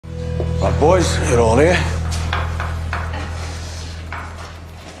Right, boys, you're all here.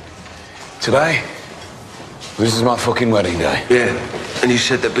 Today, this is my fucking wedding day. Yeah, and you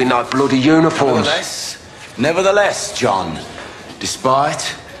said there'd be no bloody uniforms. Nevertheless, John,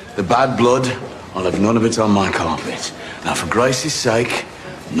 despite the bad blood, I'll have none of it on my carpet. Now, for Grace's sake,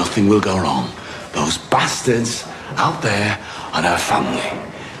 nothing will go wrong. Those bastards out there are her family.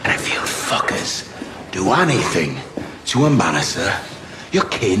 And if you fuckers do anything to embarrass her, your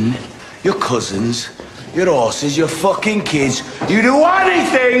kin, your cousins, your horses, your fucking kids, you do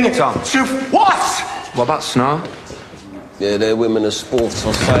anything Tom. to... What? What about Snow? Yeah, they're women of sports,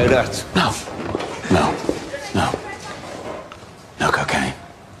 I'll say that. No. No cocaine.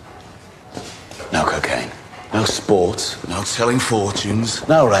 No cocaine. No sport. No selling fortunes.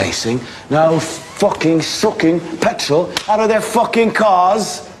 No racing. No fucking sucking petrol out of their fucking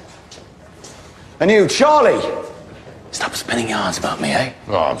cars. And you, Charlie, stop spinning yarns about me, eh?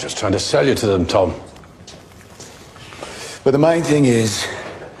 Oh, I'm just trying to sell you to them, Tom. But the main thing is,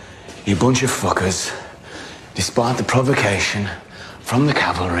 you bunch of fuckers, despite the provocation from the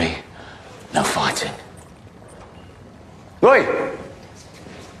cavalry, no fighting. Right?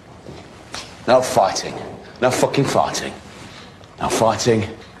 No fighting. No fucking fighting. No fighting.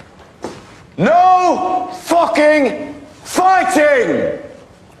 No fucking fighting!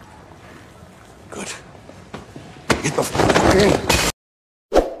 Good. Get the fucking...